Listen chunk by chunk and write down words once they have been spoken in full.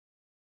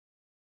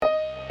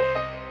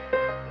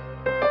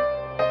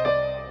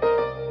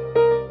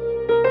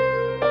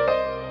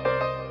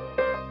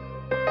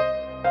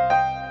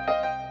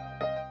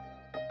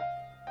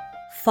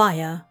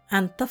Fire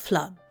and the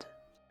Flood.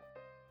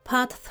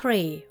 Part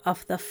 3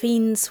 of the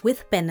Fiends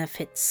with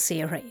Benefits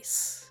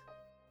series.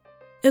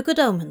 A Good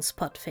Omens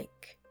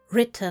podfic,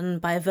 written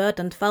by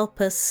Verdant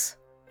Valpes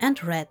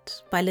and read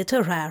by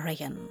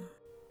Literarian.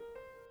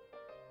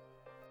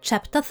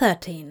 Chapter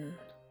 13.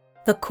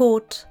 The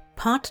Court,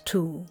 Part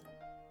 2.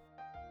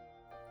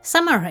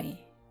 Summary.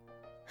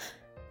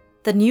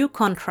 The new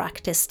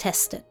contract is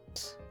tested.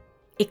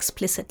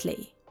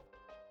 Explicitly.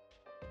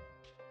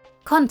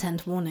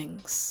 Content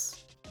warnings.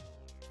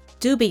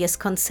 Dubious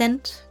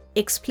consent,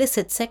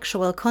 explicit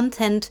sexual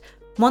content,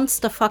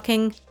 monster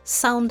fucking,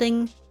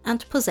 sounding,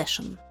 and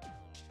possession.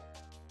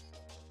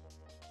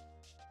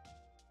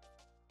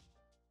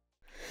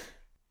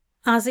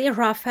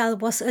 Aziraphale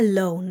was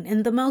alone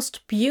in the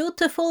most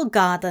beautiful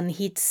garden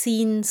he'd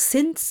seen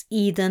since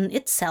Eden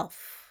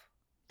itself.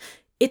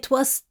 It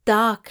was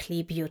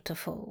darkly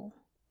beautiful,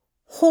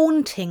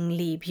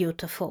 hauntingly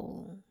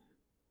beautiful.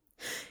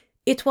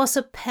 It was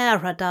a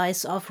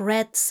paradise of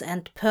reds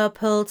and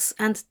purples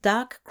and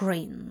dark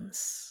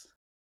greens.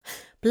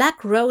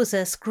 Black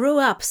roses grew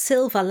up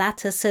silver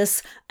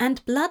lattices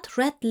and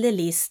blood-red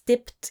lilies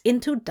dipped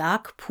into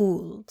dark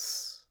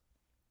pools.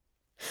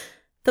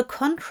 The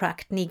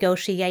contract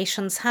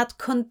negotiations had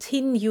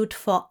continued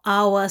for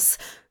hours,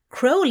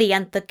 Crowley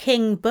and the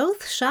king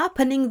both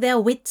sharpening their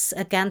wits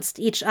against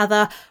each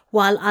other,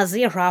 while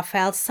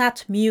Aziraphale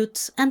sat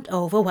mute and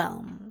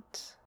overwhelmed.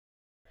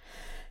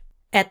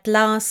 At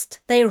last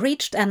they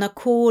reached an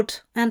accord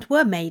and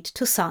were made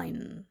to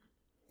sign.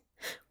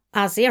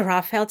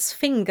 Aziraphale's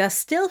finger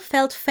still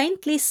felt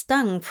faintly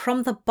stung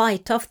from the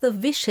bite of the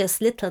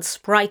vicious little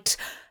sprite,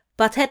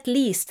 but at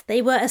least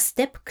they were a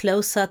step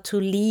closer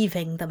to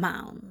leaving the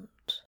mound.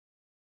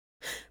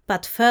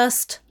 But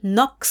first,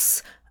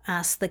 Nox,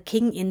 as the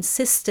king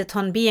insisted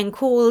on being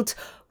called,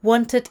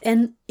 wanted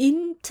an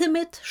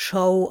intimate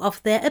show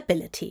of their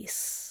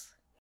abilities.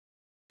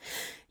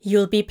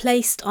 "You'll be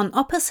placed on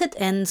opposite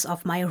ends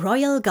of my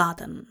royal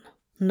garden,"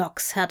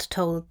 Nox had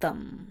told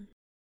them.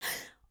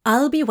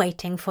 "I'll be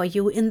waiting for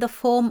you in the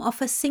form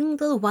of a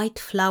single white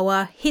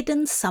flower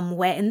hidden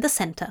somewhere in the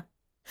center.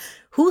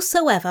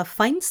 Whosoever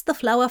finds the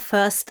flower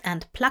first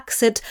and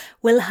plucks it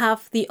will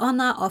have the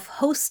honor of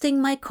hosting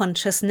my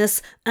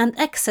consciousness and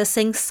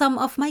accessing some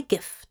of my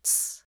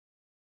gifts."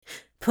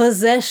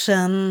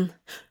 "Possession,"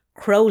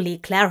 Crowley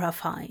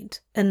clarified,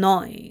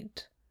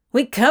 annoyed.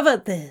 "We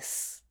covered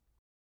this."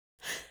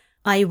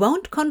 "I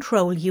won't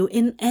control you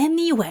in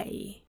any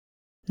way,"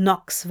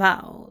 Nox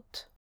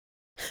vowed.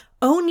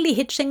 "Only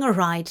hitching a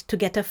ride to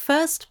get a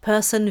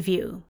first-person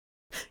view.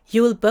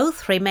 You'll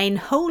both remain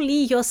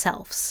wholly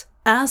yourselves,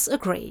 as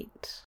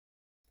agreed."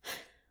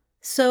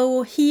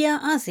 So here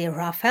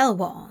Aziraphale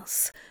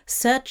was,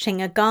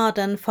 searching a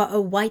garden for a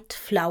white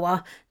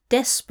flower,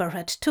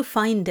 desperate to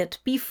find it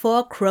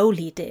before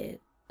Crowley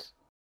did.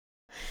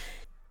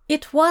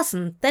 It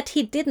wasn't that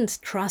he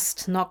didn't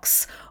trust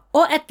Nox,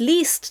 or at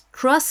least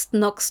trust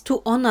Nox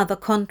to honor the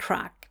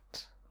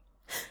contract.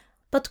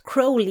 But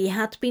Crowley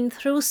had been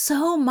through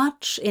so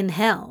much in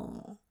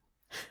hell,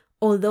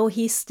 although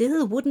he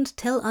still wouldn't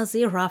tell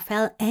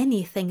Aziraphale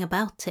anything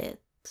about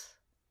it.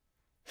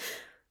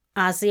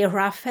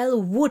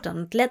 Aziraphale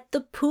wouldn't let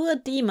the poor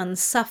demon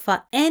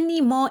suffer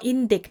any more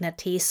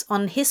indignities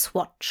on his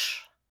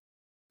watch.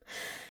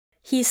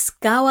 He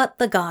scoured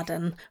the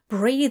garden,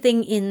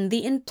 breathing in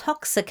the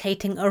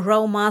intoxicating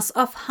aromas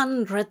of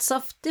hundreds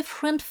of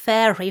different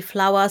fairy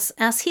flowers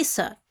as he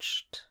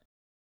searched.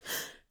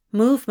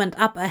 Movement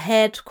up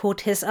ahead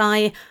caught his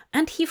eye,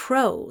 and he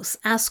froze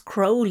as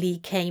Crowley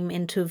came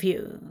into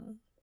view.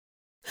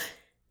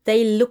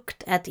 They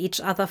looked at each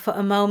other for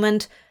a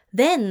moment,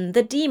 then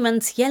the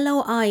demon's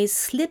yellow eyes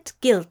slid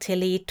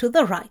guiltily to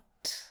the right.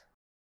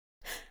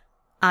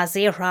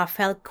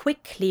 Aziraphale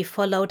quickly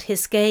followed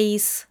his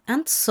gaze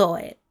and saw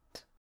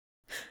it.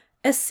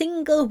 A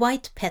single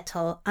white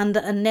petal under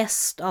a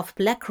nest of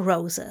black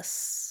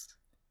roses.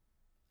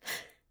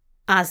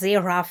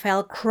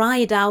 Aziraphale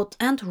cried out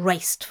and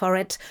raced for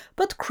it,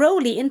 but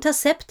Crowley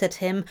intercepted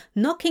him,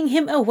 knocking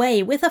him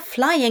away with a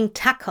flying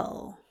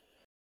tackle.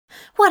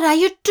 "What are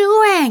you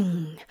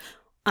doing?"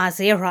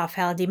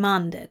 Aziraphale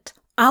demanded,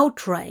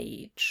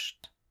 outraged.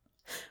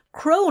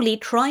 Crowley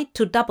tried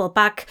to double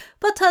back,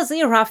 but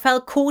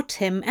Aziraphale caught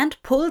him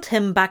and pulled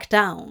him back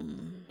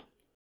down.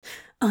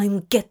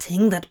 "I'm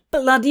getting that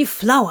bloody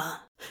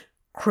flower,"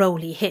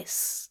 Crowley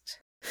hissed.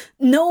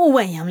 "No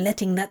way I'm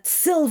letting that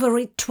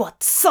silvery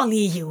twat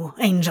sully you,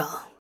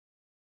 Angel."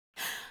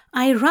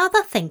 "I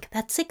rather think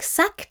that's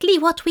exactly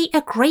what we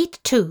agreed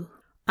to,"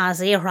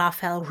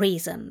 Aziraphale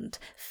reasoned,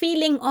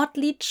 feeling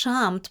oddly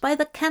charmed by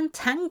the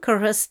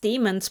cantankerous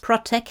demon's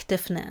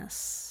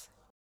protectiveness.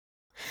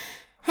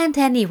 "And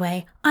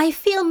anyway, I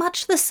feel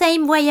much the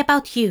same way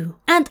about you,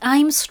 and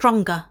I'm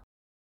stronger."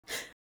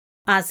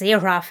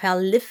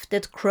 Aziraphale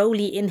lifted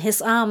Crowley in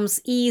his arms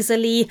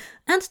easily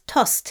and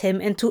tossed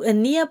him into a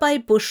nearby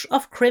bush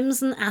of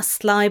crimson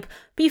aslib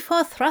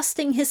before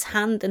thrusting his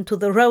hand into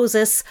the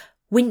roses,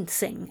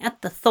 wincing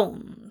at the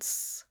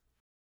thorns.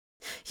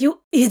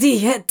 "You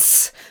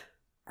idiots!"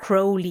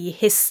 Crowley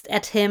hissed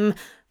at him,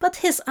 but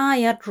his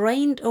ire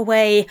drained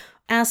away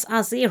as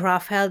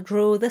Aziraphale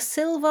drew the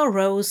silver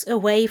rose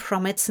away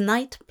from its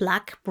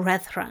night-black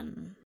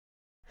brethren.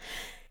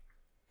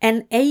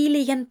 An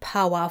alien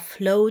power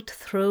flowed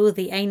through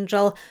the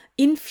angel,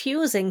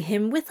 infusing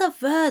him with a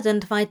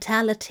verdant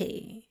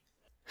vitality.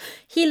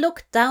 He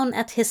looked down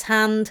at his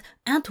hand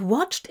and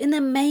watched in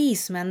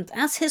amazement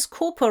as his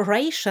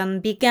corporation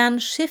began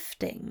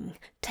shifting,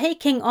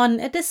 taking on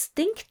a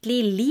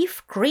distinctly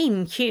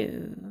leaf-green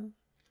hue.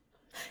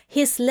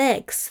 His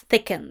legs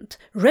thickened,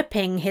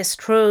 ripping his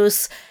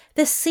trews.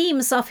 The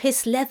seams of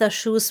his leather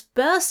shoes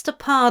burst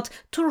apart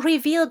to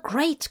reveal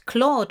great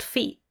clawed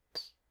feet.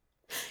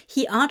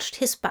 He arched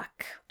his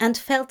back and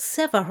felt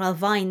several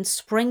vines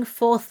spring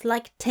forth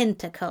like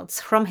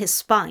tentacles from his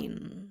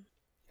spine.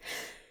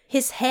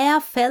 His hair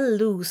fell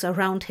loose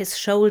around his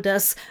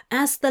shoulders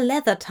as the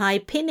leather tie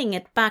pinning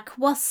it back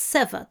was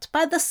severed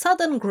by the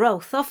sudden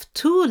growth of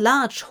 2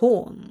 large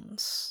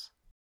horns.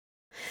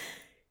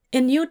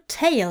 A new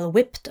tail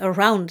whipped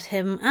around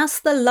him as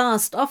the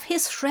last of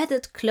his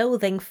shredded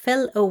clothing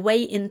fell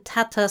away in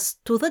tatters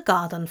to the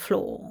garden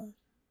floor.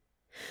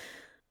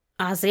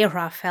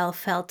 Aziraphale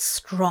felt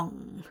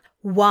strong,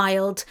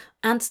 wild,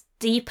 and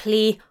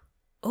deeply,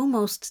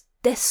 almost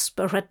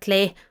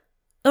desperately,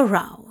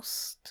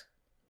 aroused.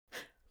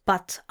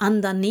 But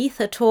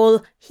underneath it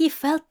all, he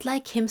felt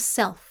like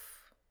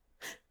himself.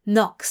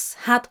 Nox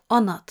had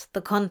honored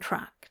the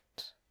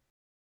contract.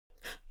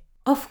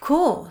 Of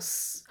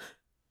course,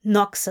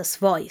 Nox's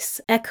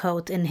voice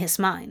echoed in his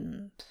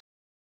mind.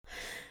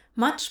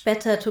 Much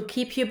better to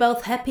keep you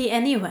both happy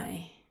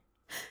anyway.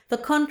 The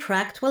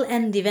contract will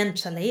end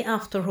eventually,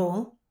 after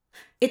all.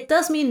 It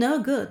does me no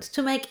good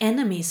to make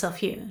enemies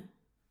of you.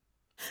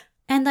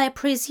 And I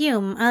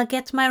presume I'll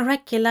get my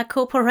regular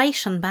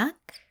corporation back?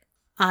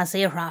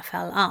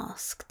 Aziraphale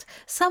asked,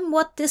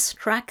 somewhat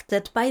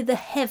distracted by the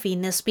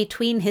heaviness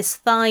between his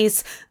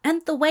thighs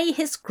and the way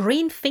his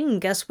green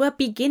fingers were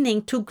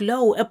beginning to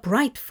glow a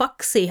bright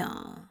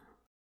fuchsia.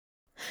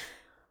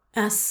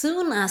 As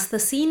soon as the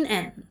scene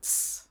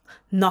ends,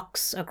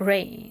 Nox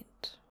agreed.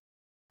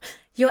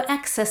 You're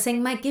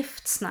accessing my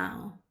gifts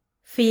now.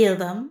 Feel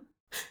them.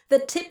 The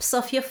tips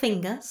of your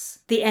fingers,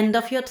 the end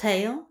of your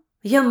tail,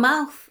 your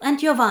mouth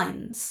and your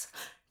vines.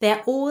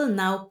 They're all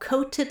now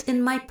coated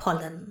in my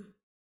pollen.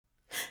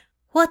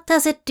 What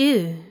does it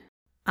do?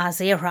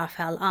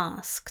 Aziraphale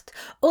asked,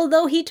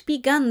 although he'd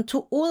begun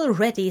to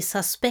already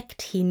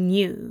suspect he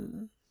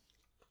knew.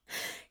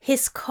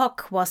 His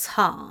cock was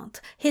hard,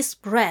 his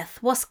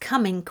breath was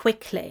coming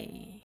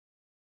quickly.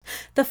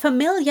 The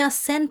familiar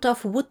scent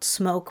of wood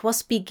smoke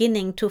was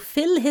beginning to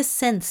fill his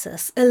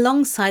senses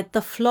alongside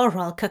the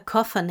floral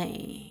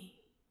cacophony.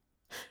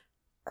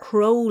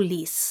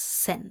 Crowley's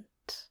scent.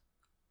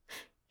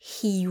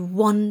 He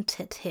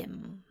wanted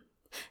him,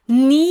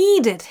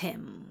 needed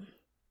him,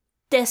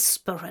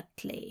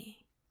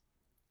 desperately.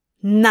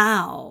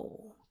 Now.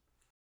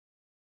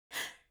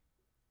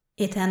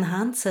 It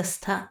enhances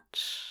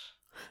touch,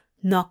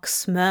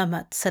 Nox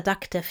murmured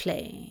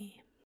seductively.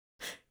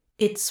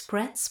 It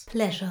spreads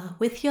pleasure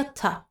with your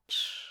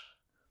touch.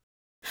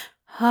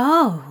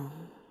 Oh,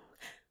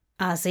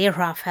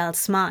 Aziraphale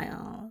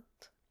smiled.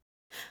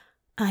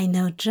 I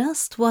know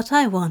just what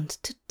I want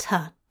to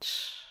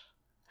touch.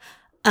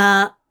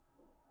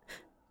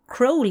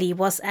 Crowley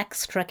was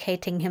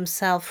extricating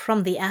himself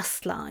from the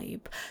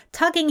astrolabe,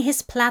 tugging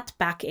his plait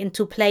back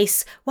into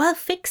place while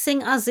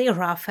fixing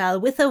Aziraphale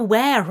with a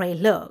wary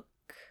look.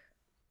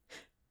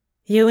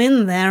 You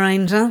in there,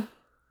 Angel?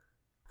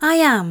 I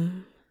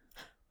am,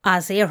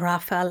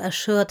 Aziraphale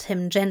assured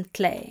him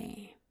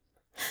gently.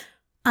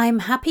 I'm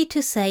happy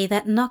to say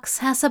that Nox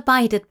has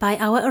abided by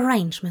our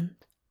arrangement.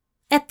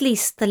 At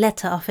least the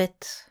letter of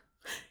it,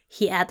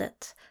 he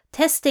added,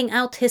 testing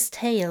out his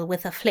tail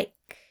with a flick.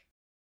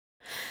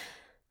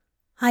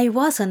 I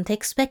wasn't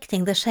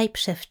expecting the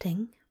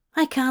shape-shifting.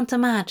 I can't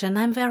imagine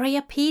I'm very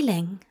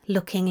appealing,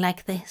 looking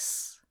like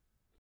this.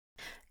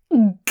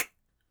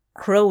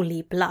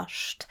 Crowley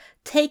blushed,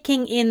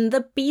 taking in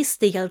the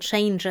bestial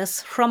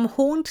changes from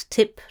horned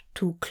tip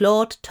to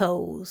clawed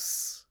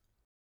toes.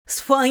 "'S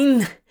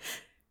fine,"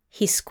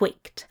 he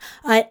squeaked.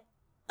 I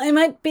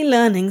might be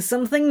learning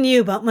something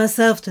new about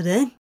myself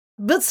today,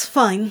 but's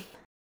fine.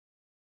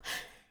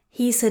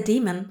 He's a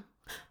demon.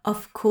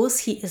 Of course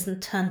he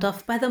isn't turned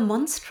off by the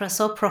monstrous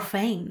or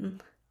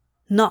profane.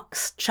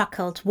 Nox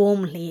chuckled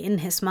warmly in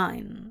his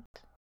mind.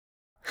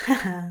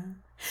 Haha,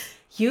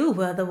 you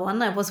were the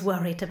one I was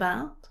worried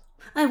about.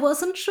 I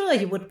wasn't sure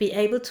you would be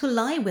able to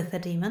lie with a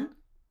demon.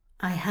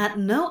 I had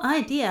no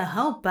idea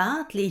how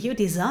badly you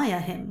desire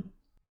him.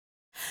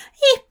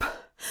 Eep!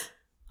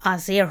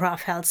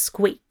 Aziraphale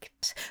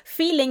squeaked,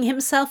 feeling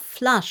himself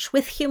flush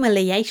with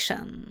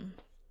humiliation.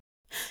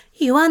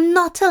 You are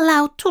not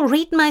allowed to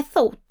read my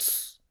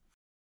thoughts.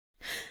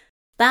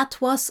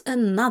 That was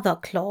another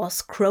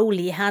clause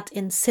Crowley had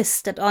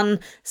insisted on,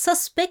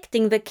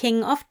 suspecting the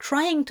king of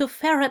trying to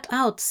ferret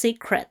out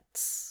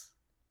secrets.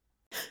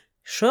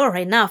 Sure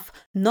enough,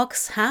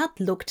 Nox had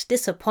looked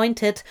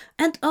disappointed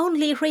and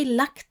only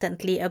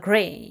reluctantly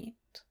agreed.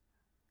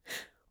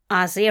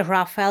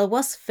 Aziraphale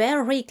was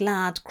very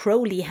glad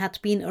Crowley had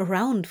been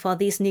around for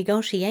these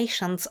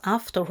negotiations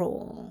after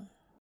all.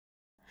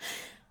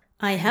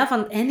 I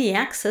haven't any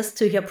access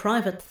to your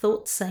private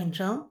thoughts,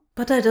 Angel,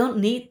 but I don't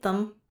need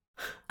them.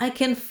 I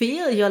can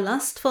feel your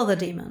lust for the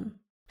demon.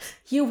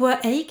 You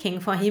were aching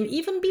for him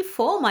even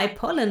before my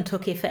pollen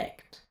took effect.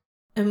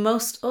 A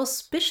most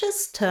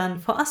auspicious turn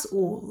for us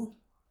all.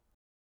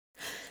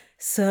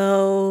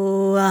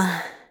 So...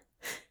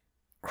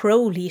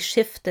 Crowley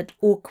shifted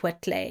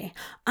awkwardly,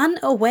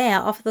 unaware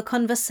of the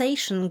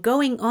conversation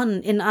going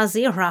on in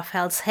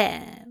Aziraphale's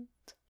head.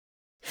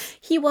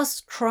 He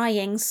was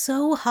trying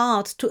so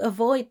hard to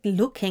avoid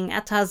looking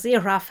at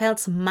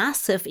Aziraphale's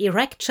massive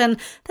erection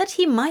that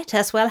he might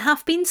as well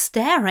have been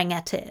staring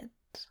at it.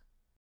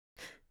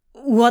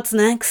 What's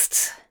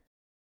next?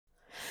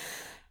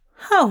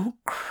 Oh,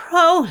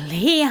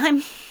 Crowley,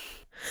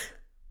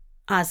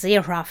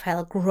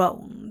 Aziraphale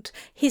groaned.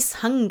 His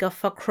hunger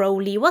for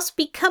Crowley was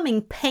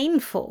becoming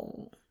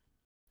painful.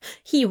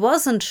 He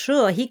wasn't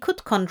sure he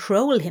could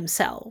control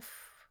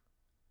himself.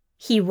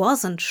 He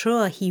wasn't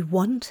sure he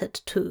wanted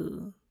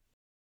to.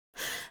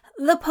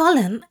 The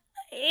pollen,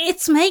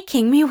 it's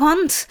making me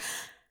want...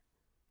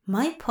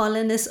 My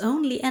pollen is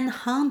only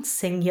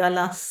enhancing your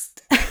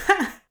lust.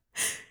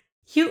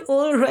 You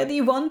already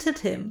wanted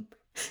him.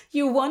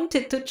 You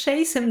wanted to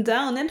chase him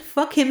down and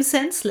fuck him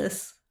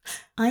senseless.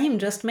 I'm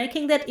just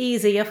making that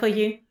easier for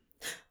you.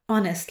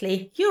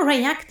 Honestly, you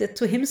reacted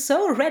to him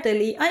so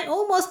readily, I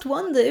almost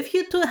wonder if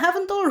you two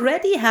haven't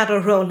already had a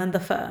roll in the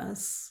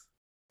furs.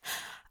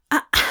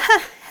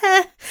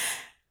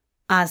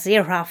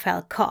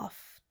 Aziraphale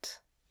coughed.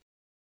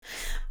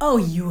 Oh,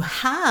 you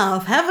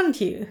have,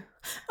 haven't you?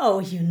 Oh,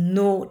 you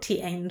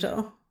naughty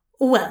angel.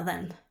 Well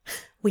then,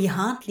 we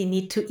hardly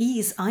need to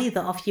ease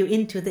either of you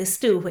into this,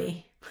 do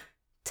we?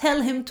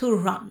 Tell him to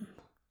run.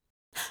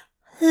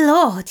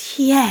 Lord,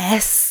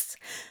 yes.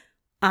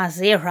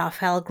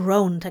 Aziraphale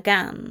groaned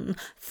again,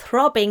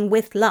 throbbing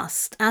with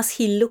lust as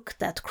he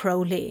looked at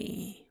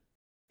Crowley.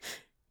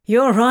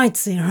 You're right,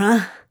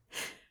 Zira,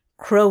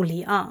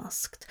 Crowley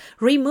asked,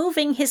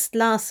 removing his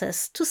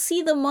glasses to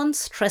see the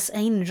monstrous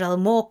angel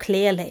more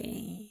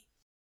clearly.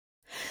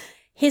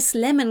 His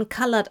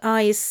lemon-colored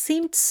eyes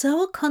seemed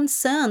so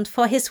concerned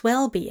for his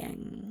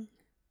well-being.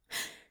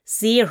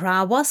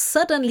 Zira was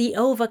suddenly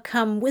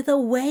overcome with a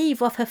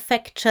wave of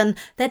affection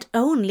that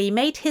only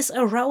made his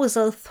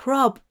arousal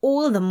throb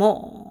all the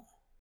more.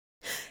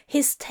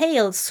 His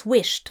tail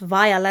swished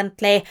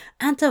violently,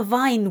 and a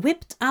vine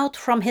whipped out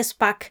from his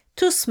back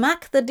to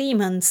smack the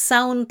demon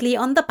soundly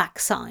on the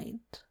backside.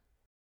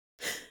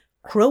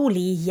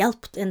 Crowley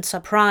yelped in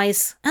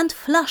surprise and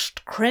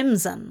flushed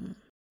crimson.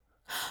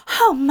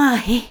 Oh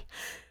my!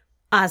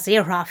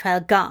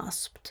 Aziraphale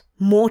gasped,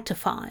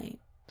 mortified.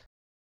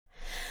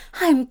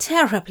 I'm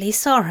terribly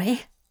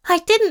sorry. I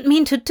didn't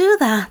mean to do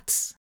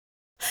that.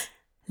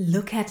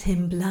 Look at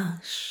him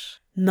blush,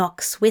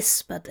 Nox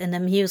whispered in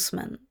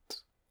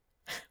amusement.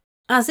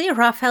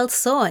 Aziraphale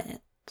saw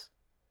it.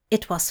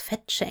 It was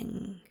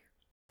fetching.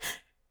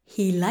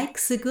 He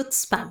likes a good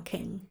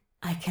spanking,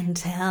 I can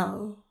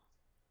tell.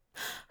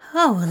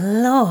 Oh,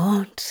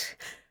 Lord,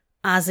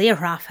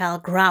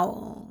 Aziraphale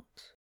growled.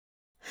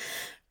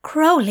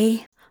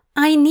 Crowley,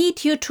 I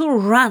need you to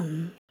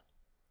run.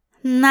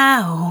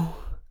 Now.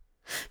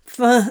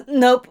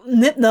 Nope,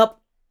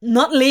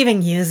 not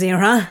leaving you,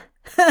 Zira.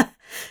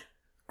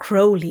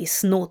 Crowley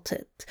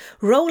snorted,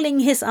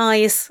 rolling his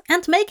eyes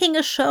and making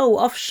a show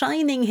of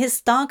shining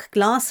his dark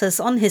glasses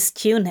on his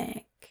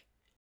tunic.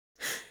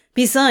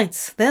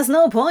 Besides, there's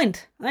no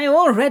point. I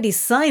already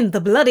signed the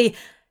bloody...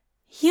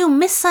 You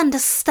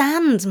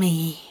misunderstand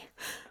me,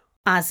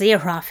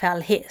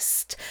 Aziraphale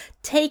hissed,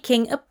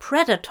 taking a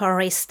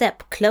predatory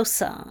step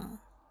closer.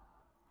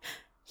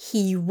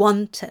 He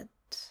wanted.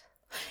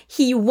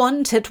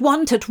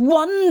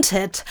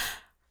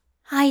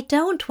 I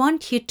don't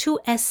want you to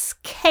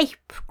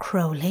escape,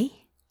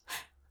 Crowley.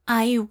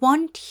 I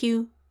want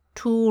you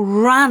to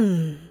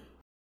run.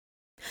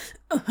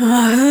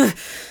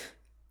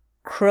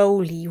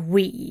 Crowley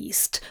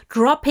wheezed,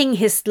 dropping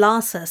his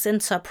glasses in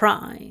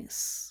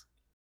surprise.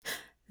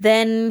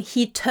 Then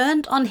he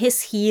turned on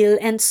his heel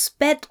and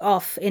sped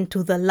off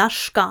into the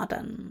lush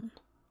garden.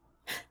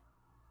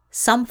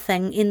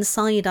 Something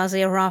inside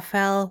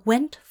Aziraphale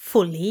went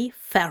fully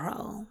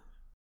feral.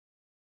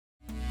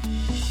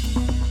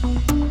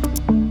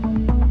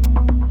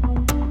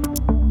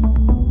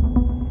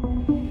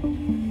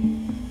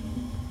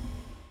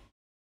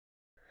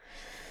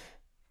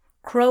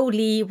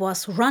 Crowley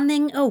was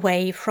running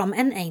away from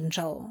an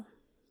angel.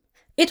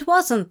 It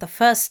wasn't the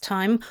first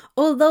time,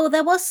 although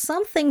there was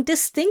something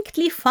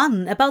distinctly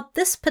fun about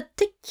this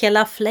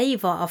particular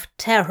flavor of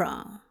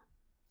terror.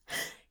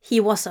 He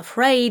was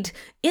afraid,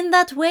 in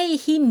that way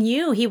he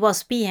knew he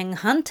was being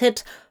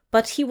hunted,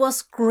 but he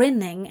was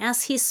grinning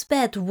as he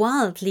sped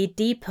wildly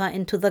deeper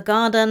into the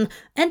garden,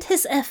 and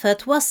his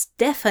effort was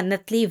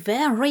definitely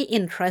very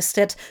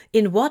interested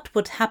in what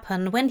would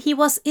happen when he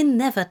was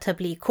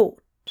inevitably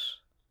caught.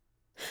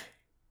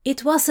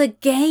 It was a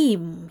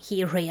game,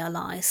 he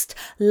realized,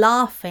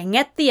 laughing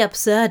at the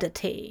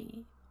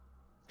absurdity.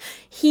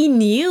 He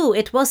knew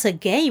it was a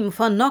game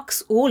for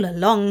Nox all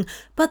along,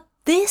 but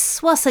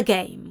this was a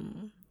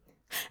game.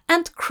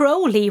 And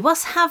Crowley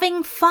was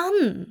having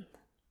fun.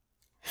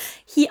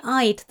 He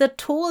eyed the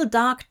tall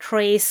dark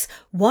trees,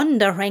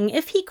 wondering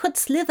if he could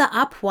slither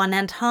up one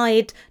and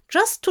hide,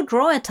 just to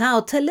draw it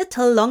out a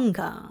little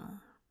longer.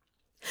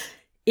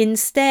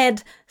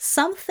 Instead,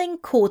 something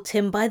caught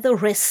him by the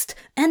wrist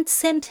and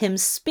sent him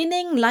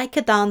spinning like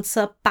a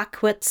dancer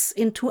backwards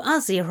into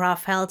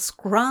Aziraphale's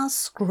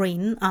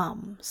grass-green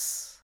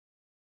arms.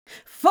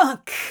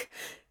 "Fuck!"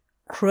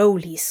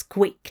 Crowley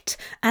squeaked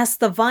as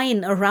the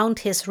vine around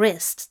his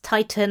wrist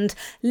tightened,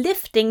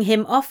 lifting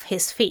him off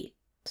his feet.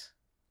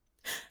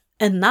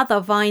 Another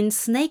vine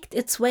snaked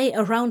its way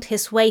around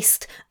his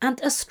waist,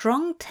 and a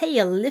strong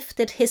tail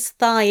lifted his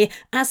thigh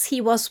as he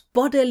was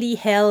bodily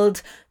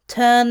held,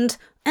 turned,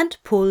 and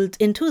pulled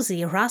into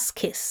Zira's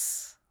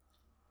kiss.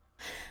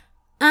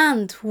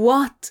 And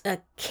what a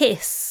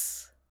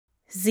kiss!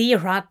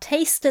 Zira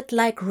tasted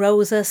like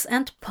roses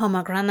and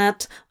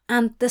pomegranate,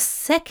 and the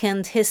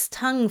second his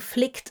tongue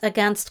flicked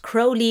against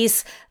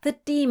Crowley's, the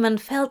demon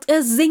felt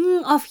a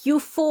zing of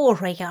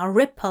euphoria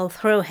ripple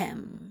through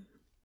him.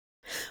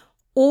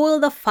 All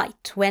the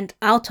fight went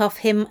out of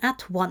him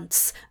at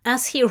once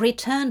as he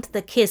returned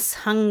the kiss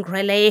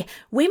hungrily,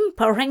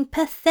 whimpering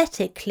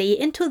pathetically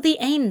into the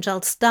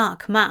angel's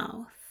dark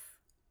mouth.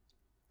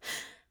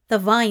 The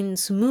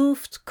vines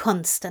moved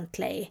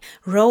constantly,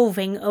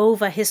 roving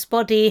over his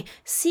body,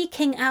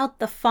 seeking out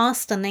the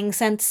fastenings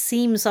and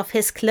seams of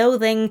his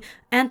clothing,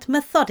 and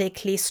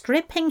methodically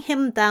stripping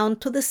him down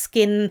to the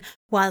skin,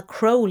 while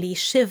Crowley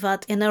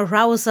shivered in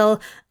arousal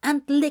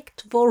and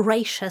licked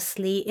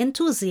voraciously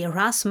into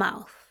Zira's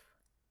mouth.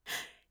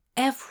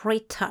 Every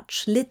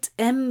touch lit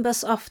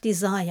embers of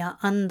desire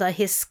under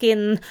his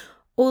skin,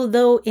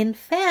 although in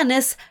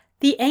fairness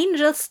the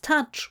angel's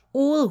touch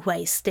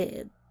always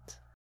did.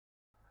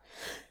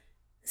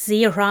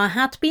 Zira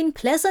had been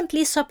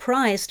pleasantly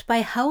surprised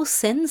by how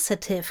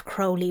sensitive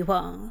Crowley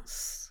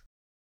was.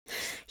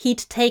 He'd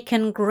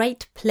taken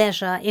great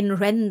pleasure in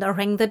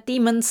rendering the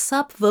demon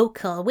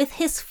subvocal with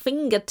his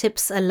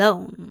fingertips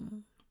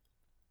alone.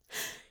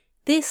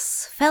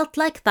 This felt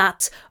like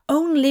that,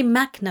 only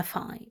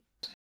magnified.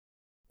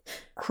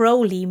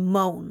 Crowley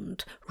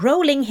moaned,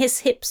 rolling his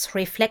hips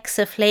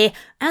reflexively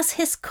as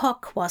his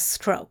cock was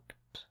stroked.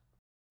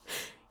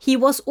 He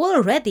was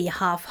already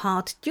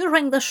half-hard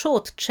during the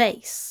short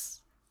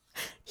chase.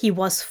 He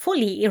was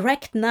fully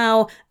erect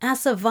now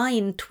as a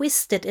vine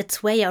twisted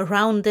its way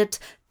around it,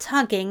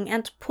 tugging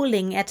and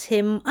pulling at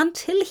him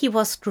until he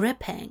was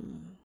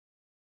dripping.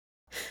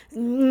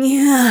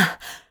 "Nyah!"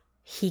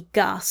 he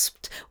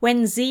gasped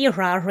when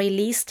Zira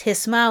released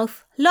his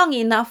mouth long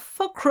enough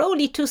for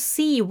Crowley to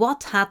see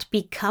what had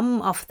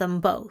become of them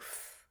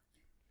both.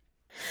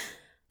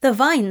 The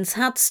vines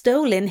had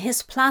stolen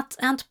his plaid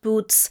and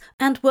boots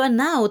and were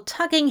now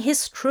tugging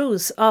his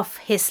trews off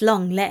his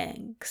long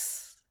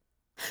legs.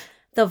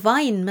 The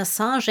vine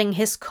massaging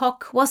his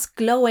cock was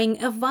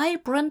glowing a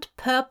vibrant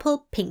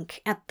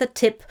purple-pink at the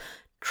tip,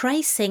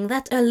 tracing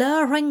that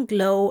alluring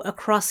glow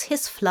across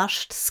his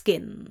flushed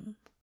skin.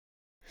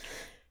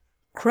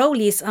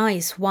 Crowley's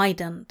eyes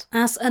widened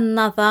as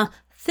another,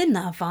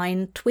 thinner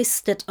vine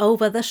twisted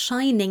over the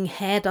shining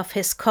head of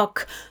his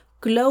cock,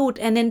 glowed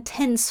an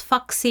intense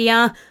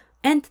fuchsia,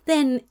 and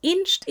then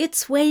inched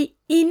its way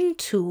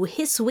into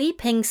his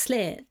weeping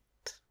slit.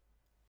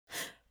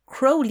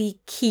 Crowley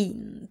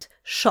keened,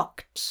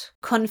 shocked,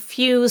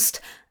 confused,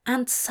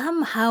 and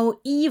somehow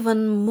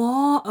even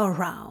more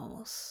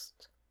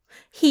aroused.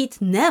 He'd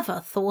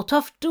never thought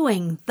of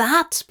doing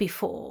that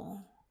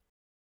before.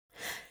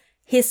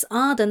 His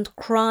ardent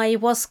cry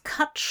was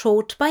cut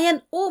short by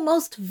an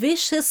almost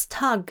vicious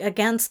tug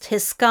against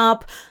his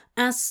scalp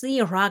as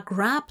Zira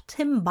grabbed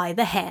him by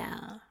the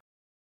hair.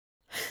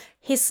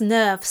 His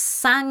nerves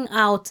sang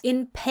out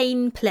in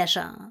pain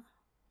pleasure.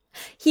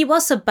 He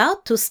was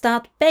about to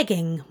start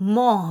begging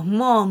more,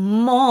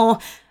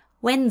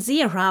 when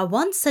Zira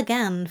once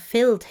again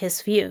filled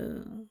his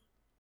view.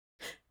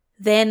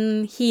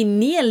 Then he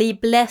nearly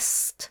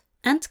blessed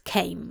and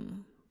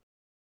came.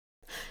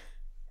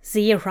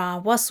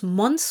 Zira was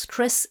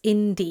monstrous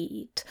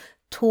indeed,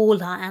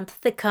 taller and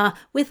thicker,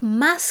 with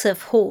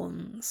massive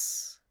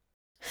horns.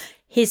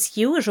 His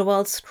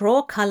usual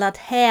straw-colored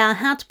hair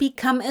had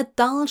become a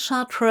dull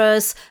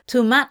chartreuse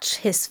to match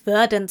his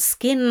verdant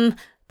skin,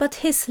 but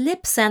his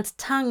lips and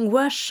tongue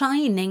were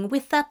shining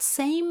with that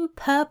same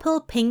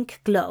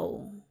purple-pink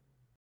glow.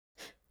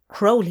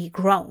 Crowley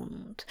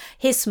groaned,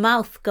 his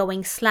mouth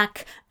going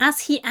slack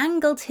as he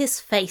angled his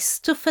face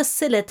to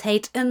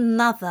facilitate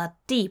another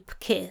deep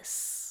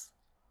kiss.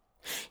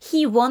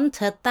 He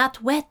wanted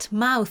that wet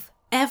mouth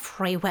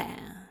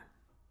everywhere.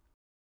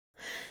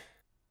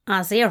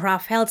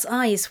 Aziraphale's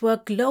eyes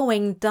were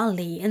glowing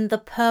dully in the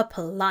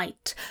purple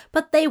light,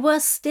 but they were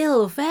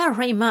still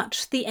very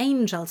much the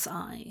angel's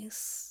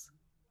eyes.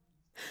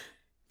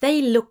 They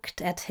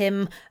looked at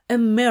him, a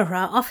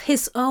mirror of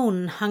his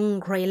own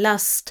hungry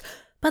lust,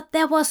 but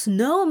there was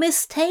no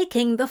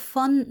mistaking the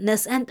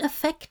fondness and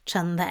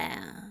affection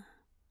there.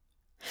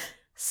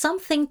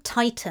 Something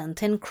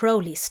tightened in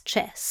Crowley's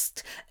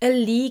chest, a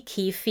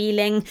leaky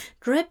feeling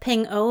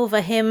dripping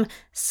over him,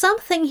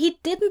 something he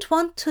didn't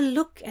want to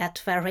look at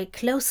very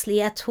closely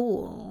at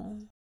all.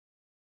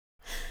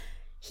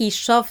 He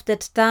shoved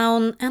it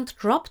down and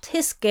dropped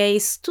his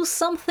gaze to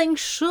something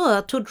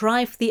sure to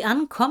drive the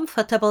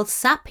uncomfortable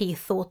sappy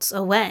thoughts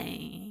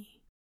away.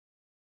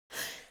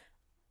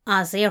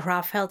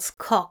 Aziraphale's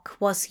cock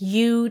was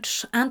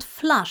huge and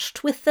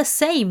flushed with the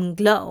same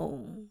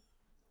glow.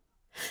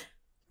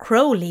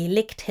 Crowley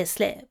licked his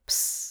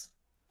lips.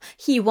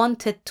 He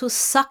wanted to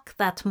suck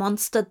that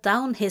monster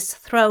down his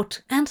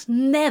throat and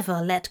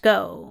never let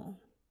go.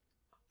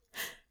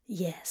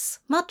 Yes,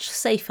 much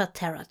safer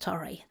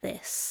territory,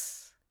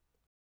 this.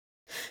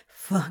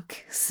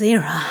 "Fuck,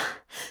 Zira,"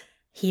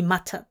 he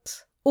muttered,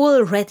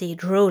 already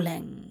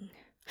drooling.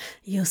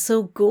 "You're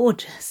so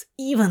gorgeous,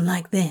 even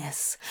like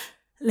this.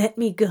 Let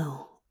me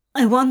go.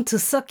 I want to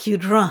suck you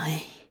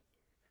dry."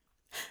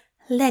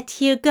 "Let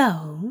you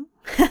go?"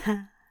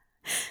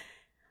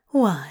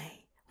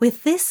 "Why,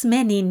 with this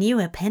many new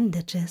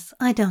appendages,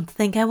 I don't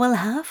think I will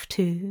have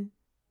to."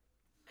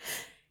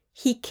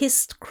 He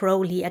kissed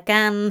Crowley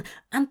again,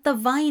 and the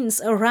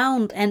vines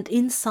around and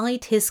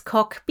inside his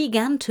cock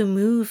began to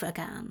move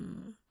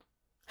again.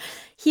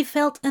 He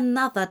felt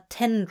another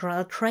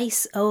tendril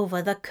trace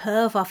over the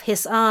curve of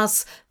his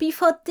arse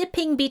before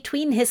dipping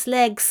between his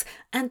legs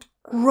and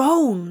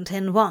groaned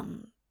in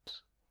want.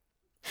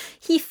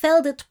 He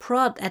felt it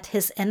prod at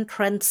his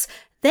entrance,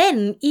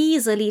 then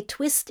easily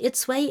twist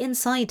its way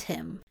inside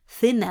him,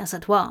 thin as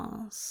it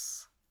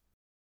was.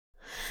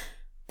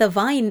 The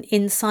vine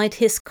inside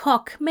his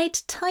cock made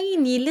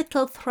tiny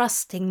little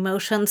thrusting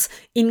motions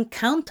in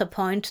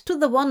counterpoint to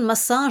the one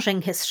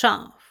massaging his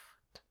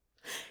shaft.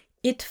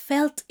 It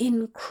felt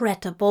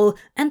incredible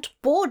and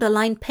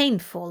borderline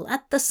painful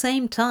at the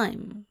same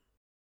time.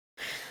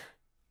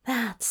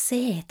 "That's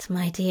it,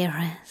 my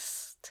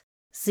dearest,"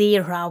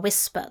 Zira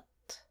whispered.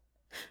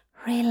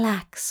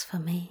 "Relax for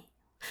me.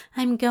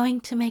 I'm going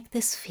to make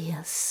this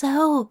feel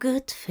so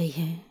good for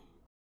you."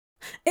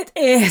 "It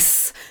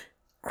is!"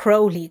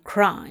 Crowley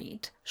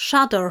cried,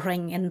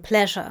 shuddering in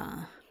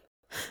pleasure.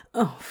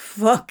 "Oh,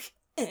 fuck,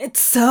 it's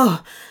so..."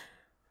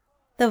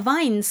 The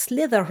vine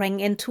slithering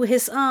into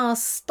his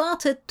arse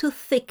started to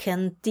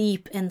thicken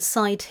deep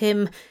inside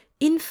him,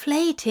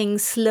 inflating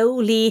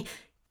slowly,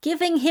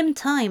 giving him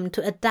time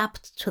to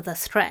adapt to the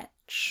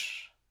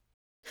stretch.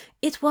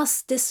 It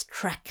was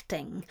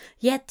distracting,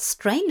 yet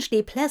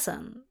strangely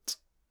pleasant.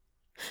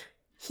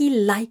 He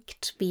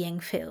liked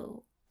being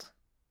filled.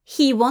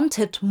 He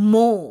wanted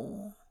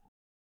more.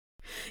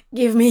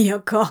 "Give me your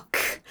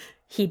cock,"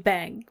 he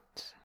begged.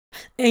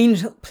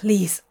 "Angel,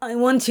 please, I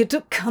want you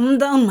to come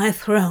down my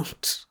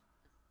throat."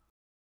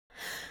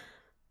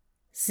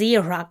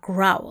 Zira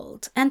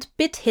growled and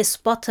bit his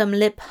bottom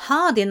lip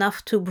hard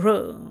enough to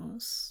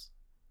bruise.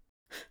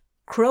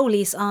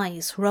 Crowley's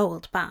eyes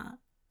rolled back.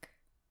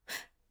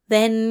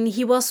 Then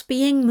he was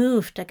being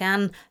moved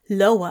again,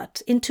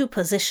 lowered into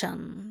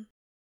position.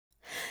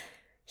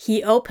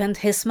 He opened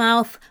his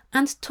mouth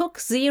and took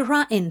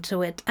Zira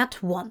into it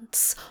at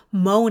once,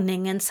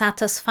 moaning in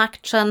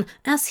satisfaction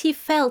as he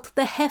felt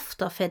the heft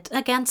of it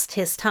against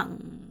his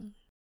tongue.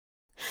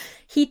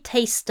 He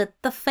tasted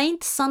the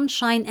faint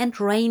sunshine and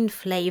rain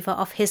flavor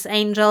of his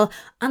angel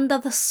under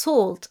the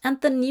salt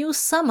and the new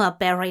summer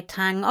berry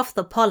tang of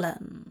the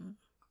pollen.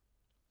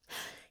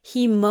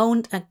 He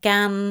moaned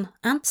again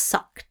and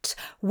sucked,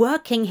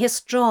 working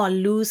his jaw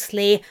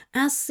loosely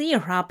as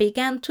Zira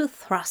began to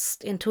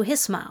thrust into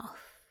his mouth.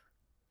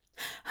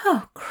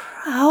 "Oh,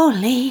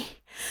 Crowley,"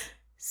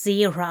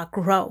 Zira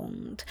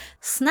groaned,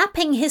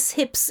 snapping his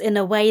hips in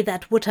a way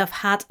that would have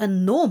had a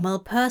normal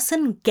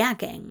person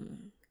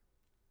gagging.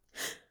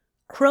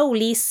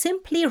 Crowley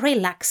simply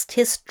relaxed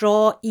his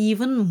jaw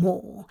even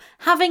more,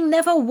 having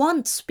never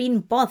once been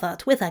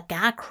bothered with a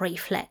gag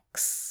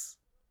reflex.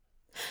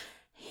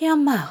 "Your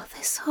mouth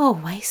is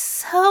always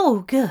so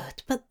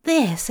good, but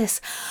this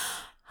is...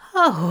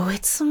 oh,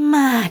 it's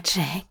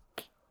magic."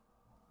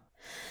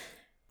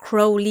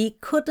 Crowley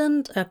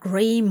couldn't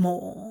agree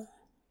more.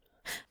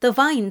 The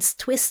vines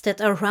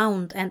twisted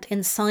around and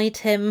inside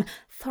him,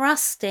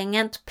 thrusting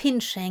and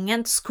pinching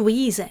and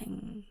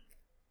squeezing.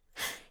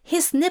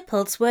 His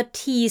nipples were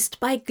teased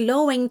by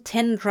glowing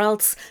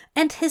tendrils,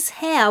 and his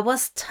hair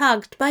was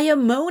tugged by a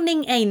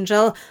moaning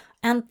angel,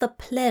 and the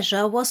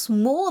pleasure was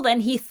more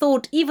than he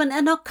thought even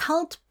an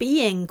occult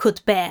being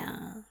could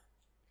bear.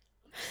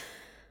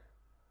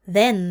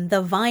 Then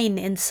the vine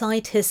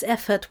inside his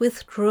effort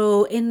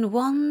withdrew in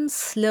one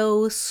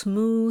slow,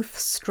 smooth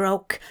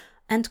stroke,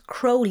 and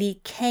Crowley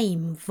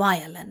came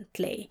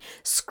violently,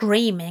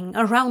 screaming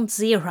around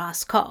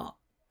Zira's cock.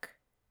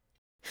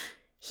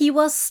 He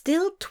was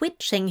still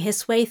twitching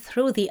his way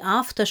through the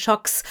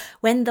aftershocks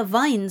when the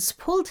vines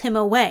pulled him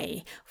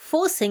away,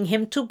 forcing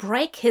him to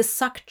break his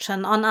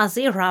suction on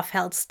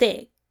Aziraphale's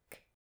dick.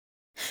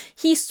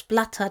 He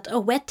spluttered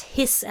a wet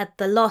hiss at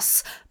the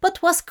loss,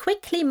 but was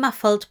quickly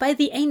muffled by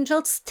the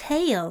angel's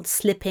tail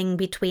slipping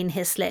between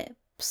his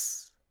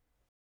lips.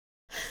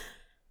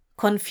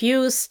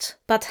 Confused,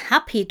 but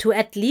happy to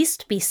at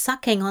least be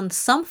sucking on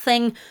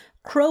something,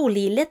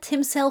 Crowley let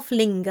himself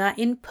linger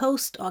in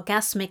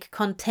post-orgasmic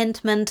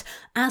contentment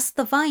as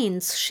the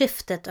vines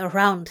shifted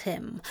around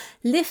him,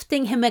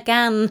 lifting him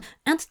again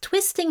and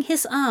twisting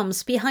his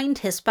arms behind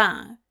his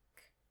back.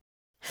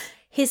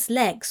 His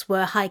legs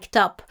were hiked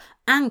up,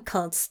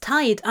 ankles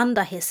tied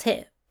under his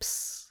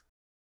hips.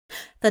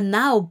 The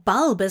now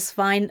bulbous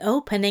vine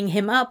opening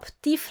him up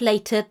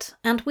deflated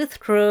and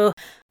withdrew,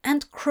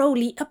 and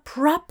Crowley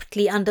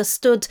abruptly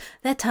understood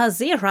that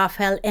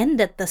Aziraphale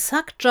ended the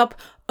suck job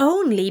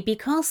only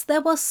because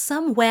there was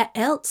somewhere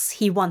else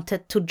he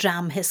wanted to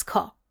jam his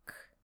cock.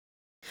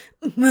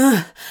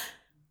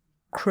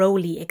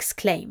 Crowley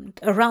exclaimed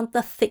around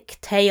the thick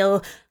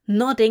tail,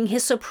 nodding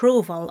his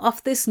approval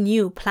of this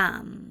new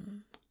plan.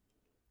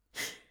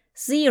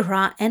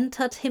 Zira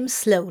entered him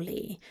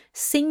slowly,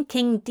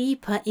 sinking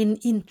deeper in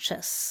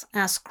inches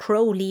as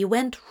Crowley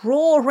went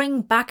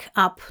roaring back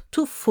up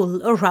to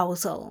full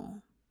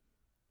arousal.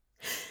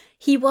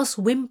 He was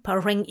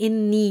whimpering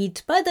in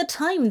need by the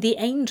time the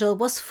angel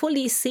was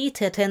fully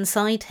seated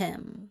inside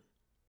him.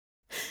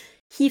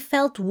 He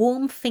felt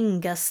warm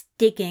fingers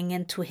digging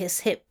into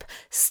his hip,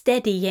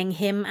 steadying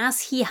him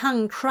as he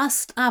hung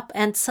trussed up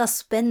and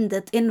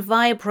suspended in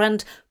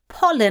vibrant,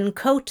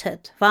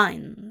 pollen-coated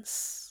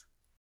vines.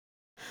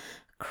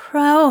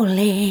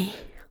 "Crowley,"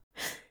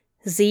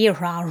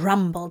 Zira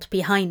rumbled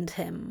behind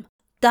him,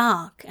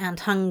 dark and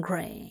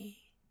hungry.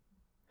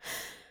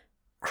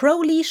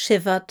 Crowley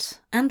shivered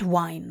and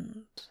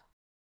whined.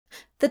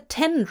 The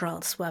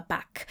tendrils were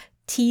back,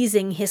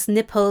 teasing his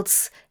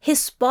nipples,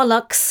 his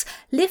bollocks,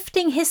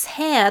 lifting his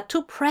hair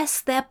to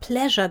press their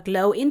pleasure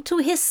glow into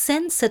his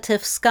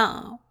sensitive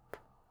scalp.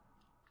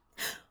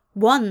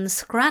 One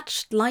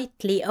scratched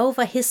lightly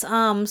over his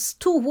arms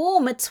to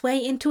warm its way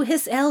into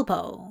his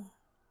elbow.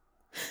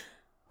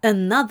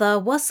 Another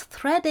was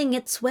threading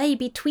its way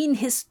between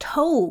his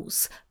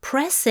toes,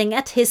 pressing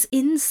at his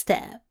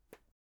instep.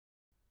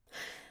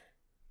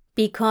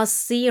 Because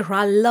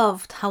Zira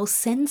loved how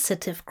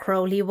sensitive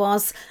Crowley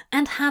was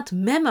and had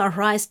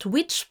memorized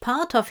which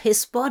part of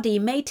his body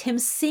made him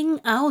sing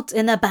out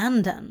in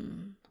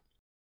abandon.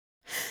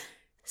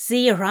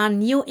 Zira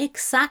knew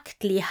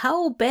exactly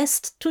how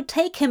best to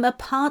take him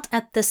apart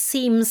at the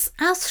seams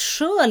as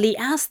surely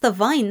as the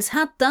vines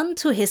had done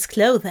to his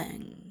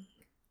clothing.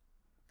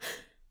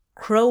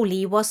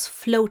 Crowley was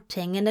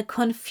floating in a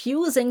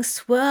confusing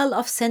swirl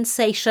of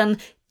sensation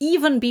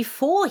even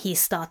before he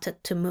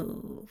started to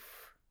move.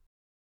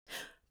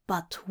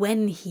 But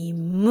when he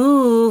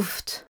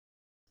moved,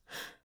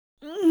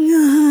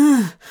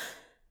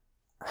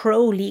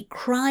 Crowley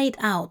cried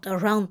out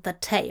around the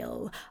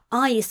tail,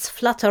 eyes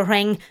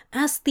fluttering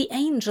as the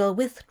angel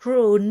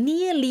withdrew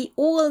nearly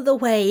all the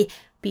way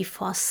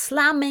before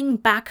slamming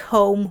back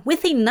home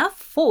with enough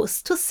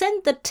force to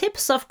send the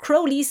tips of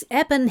Crowley's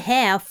ebon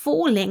hair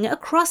falling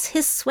across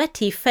his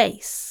sweaty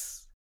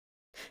face.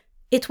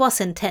 It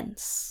was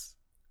intense.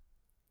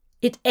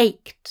 It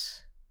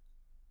ached.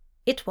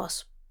 It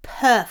was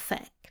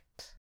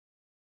perfect.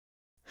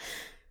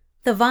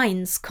 The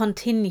vines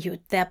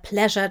continued their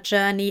pleasure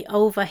journey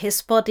over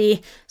his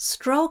body,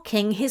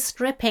 stroking his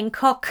dripping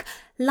cock,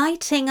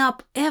 lighting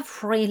up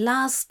every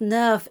last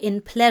nerve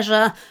in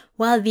pleasure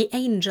while the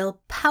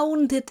angel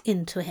pounded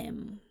into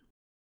him.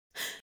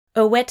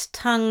 A wet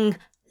tongue,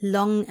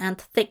 long and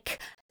thick,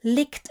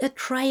 licked a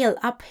trail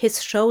up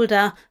his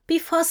shoulder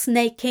before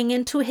snaking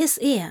into his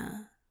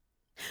ear.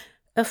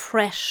 A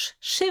fresh,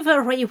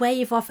 shivery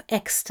wave of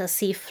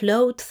ecstasy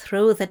flowed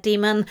through the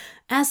demon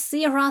as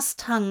Zira's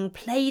tongue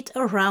played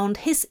around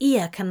his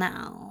ear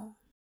canal.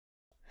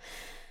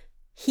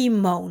 He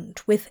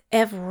moaned with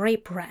every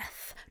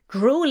breath,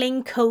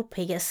 drooling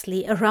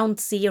copiously around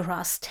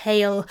Zira's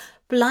tail,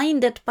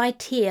 blinded by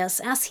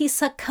tears as he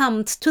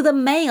succumbed to the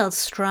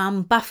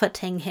maelstrom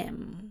buffeting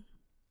him.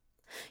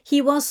 He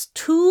was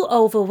too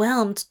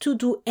overwhelmed to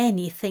do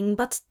anything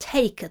but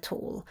take it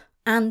all,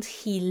 and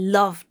he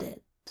loved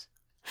it.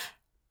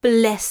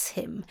 Bless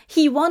him,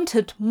 he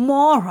wanted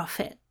more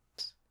of it.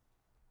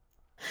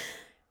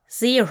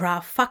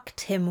 Zira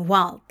fucked him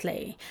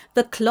wildly,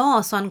 the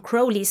claws on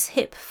Crowley's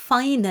hip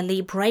finally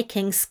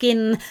breaking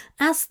skin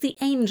as the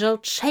angel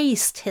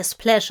chased his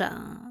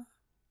pleasure.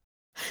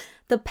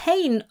 The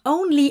pain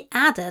only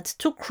added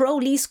to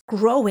Crowley's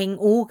growing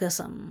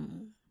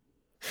orgasm.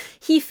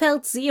 He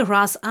felt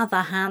Zira's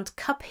other hand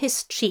cup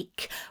his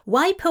cheek,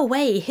 wipe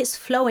away his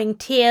flowing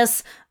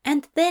tears,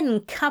 and then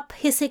cup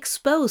his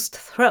exposed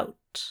throat.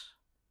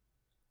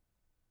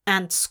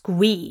 And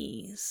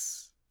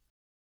squeeze.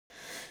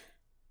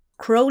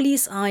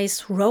 Crowley's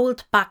eyes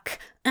rolled back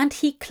and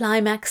he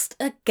climaxed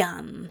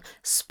again,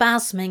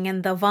 spasming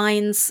in the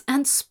vines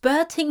and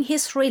spurting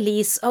his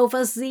release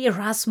over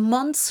Zira's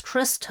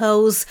monstrous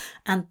toes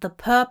and the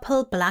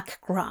purple-black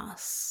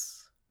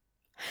grass.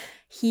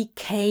 He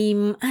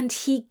came and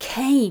he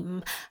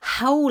came,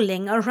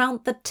 howling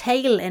around the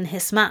tail in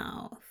his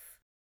mouth.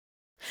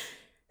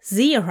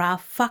 Zira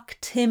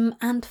fucked him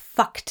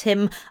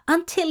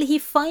until he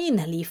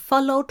finally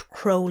followed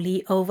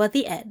Crowley over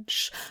the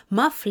edge,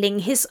 muffling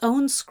his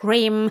own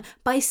scream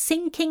by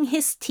sinking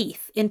his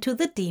teeth into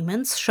the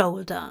demon's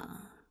shoulder.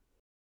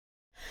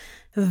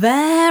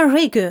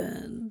 "Very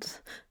good,"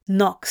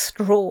 Nox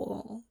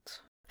drawled.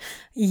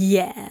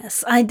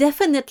 "Yes, I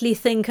definitely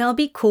think I'll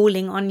be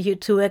calling on you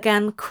two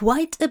again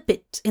quite a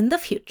bit in the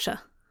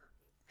future."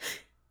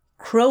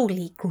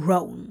 Crowley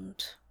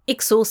groaned,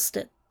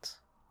 exhausted.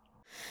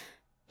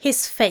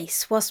 His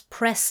face was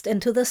pressed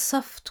into the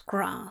soft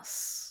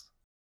grass.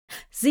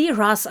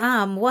 Zira's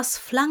arm was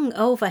flung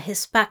over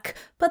his back,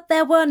 but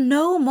there were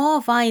no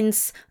more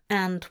vines,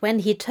 and when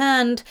he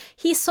turned,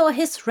 he saw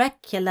his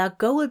regular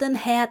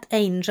golden-haired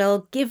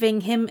angel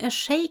giving him a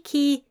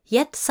shaky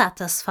yet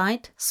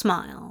satisfied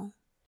smile.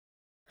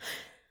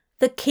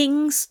 The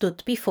king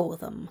stood before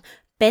them,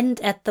 bent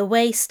at the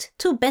waist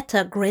to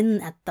better grin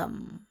at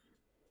them.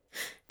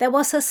 There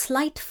was a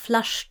slight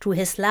flush to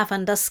his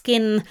lavender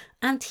skin,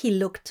 and he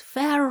looked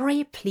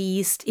very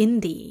pleased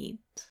indeed.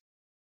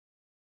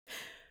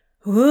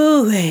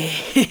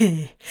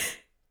 "Woo-wee,"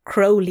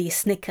 Crowley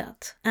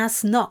snickered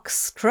as Nox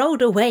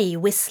strode away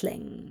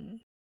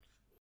whistling.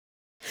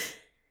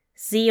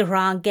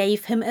 Zira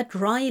gave him a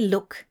dry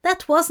look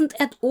that wasn't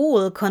at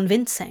all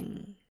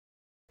convincing.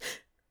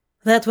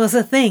 "That was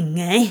a thing,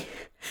 eh?"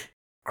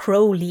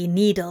 Crowley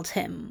needled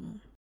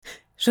him.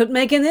 "Should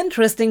make an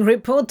interesting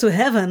report to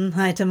heaven,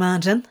 I'd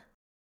imagine."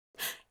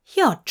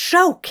 "You're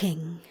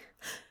joking."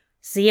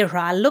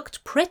 Zira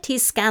looked pretty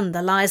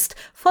scandalized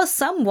for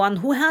someone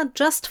who had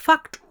just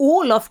fucked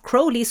all of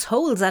Crowley's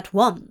holes at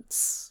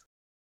once.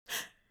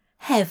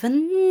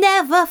 "Heaven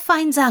never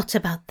finds out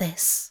about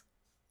this."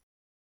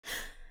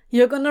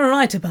 "You're gonna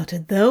write about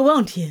it though,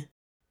 won't you?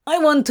 I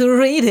want to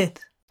read it.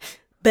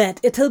 Bet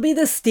it'll be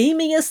the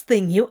steamiest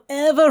thing you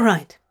ever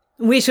write.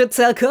 We should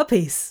sell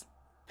copies."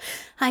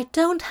 "I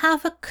don't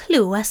have a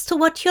clue as to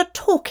what you're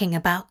talking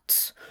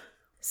about,"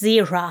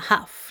 Zira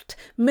huffed,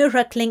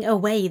 miracling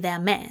away their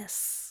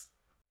mess.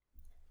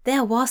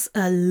 There was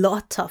a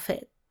lot of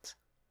it.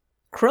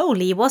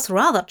 Crowley was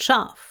rather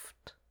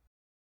chuffed.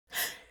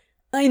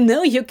 "I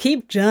know you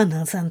keep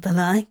journals and the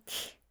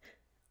like."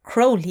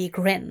 Crowley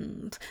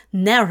grinned,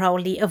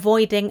 narrowly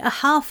avoiding a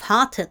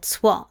half-hearted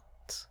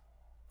swat.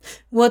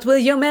 "What will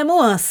your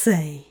memoirs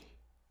say?"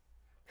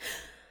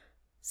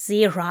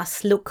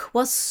 Zira's look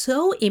was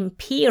so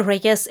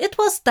imperious it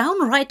was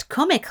downright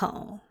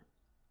comical.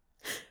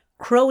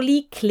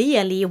 Crowley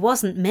clearly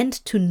wasn't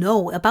meant to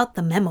know about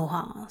the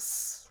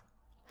memoirs.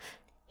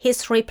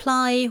 His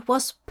reply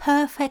was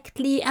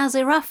perfectly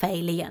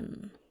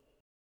Aziraphalian.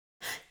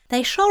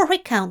 "They shall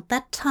recount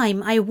that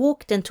time I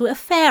walked into a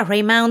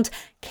fairy mound,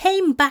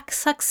 came back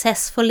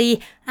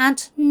successfully,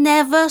 and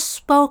never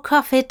spoke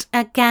of it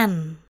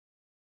again."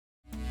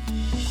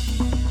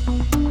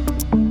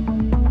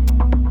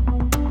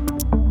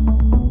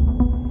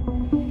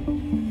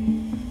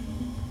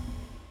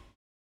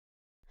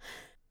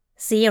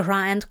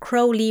 Zira and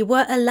Crowley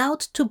were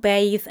allowed to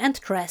bathe and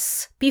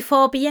dress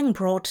before being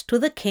brought to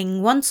the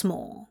king once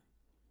more.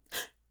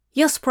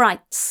 "Your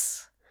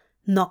sprites."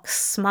 Nox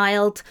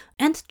smiled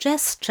and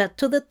gestured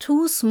to the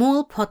two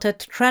small potted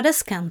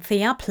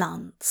Tradescanthia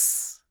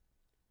plants.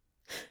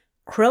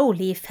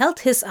 Crowley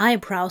felt his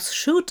eyebrows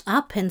shoot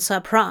up in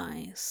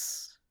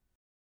surprise.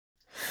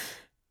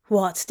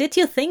 "What, did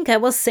you think I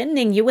was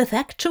sending you with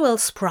actual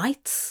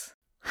sprites?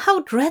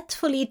 How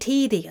dreadfully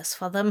tedious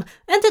for them,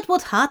 and it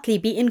would hardly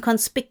be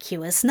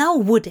inconspicuous, now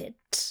would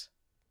it?"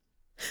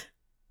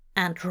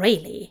 And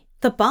really,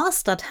 the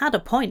bastard had a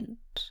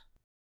point.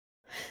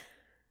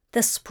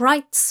 The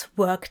sprites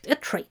worked a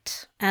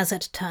treat, as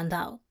it turned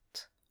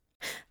out.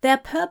 Their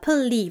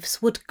purple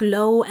leaves would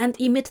glow and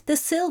emit the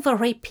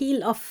silvery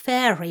peal of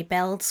fairy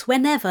bells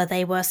whenever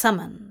they were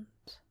summoned.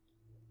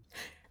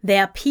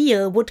 Their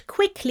peal would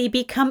quickly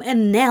become a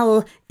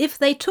knell if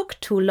they took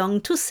too long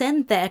to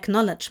send their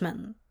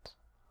acknowledgement.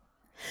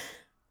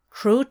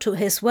 True to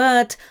his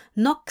word,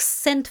 Nox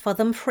sent for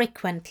them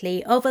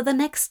frequently over the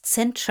next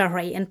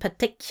century in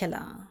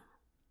particular.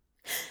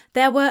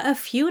 There were a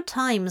few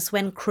times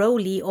when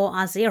Crowley or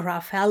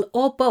Aziraphale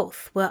or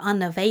both were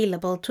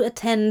unavailable to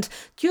attend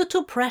due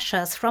to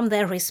pressures from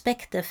their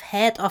respective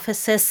head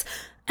offices,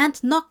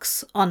 and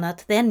Nox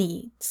honored their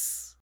needs.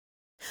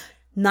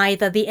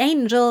 Neither the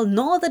angel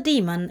nor the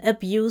demon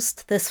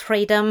abused this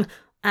freedom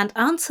and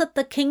answered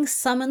the king's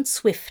summons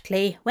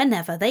swiftly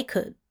whenever they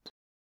could.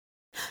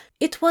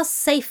 It was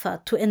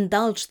safer to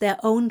indulge their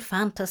own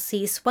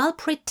fantasies while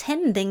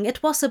pretending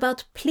it was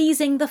about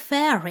pleasing the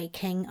fairy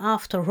king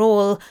after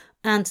all,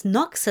 and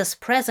Nox's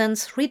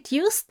presence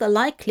reduced the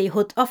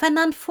likelihood of an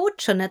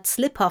unfortunate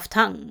slip of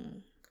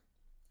tongue.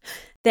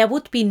 There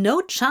would be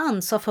no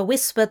chance of a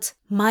whispered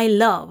 "my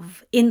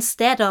love"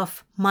 instead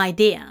of "my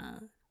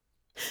dear."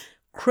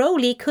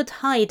 Crowley could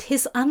hide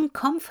his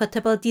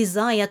uncomfortable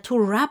desire to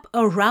wrap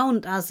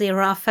around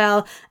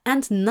Aziraphale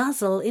and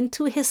nuzzle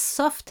into his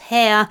soft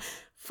hair,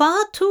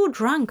 far too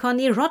drunk on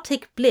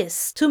erotic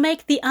bliss to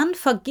make the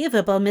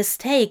unforgivable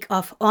mistake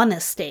of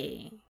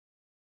honesty.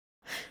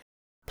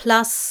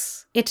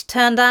 Plus, it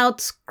turned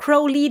out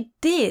Crowley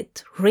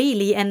did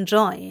really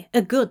enjoy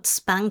a good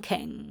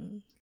spanking.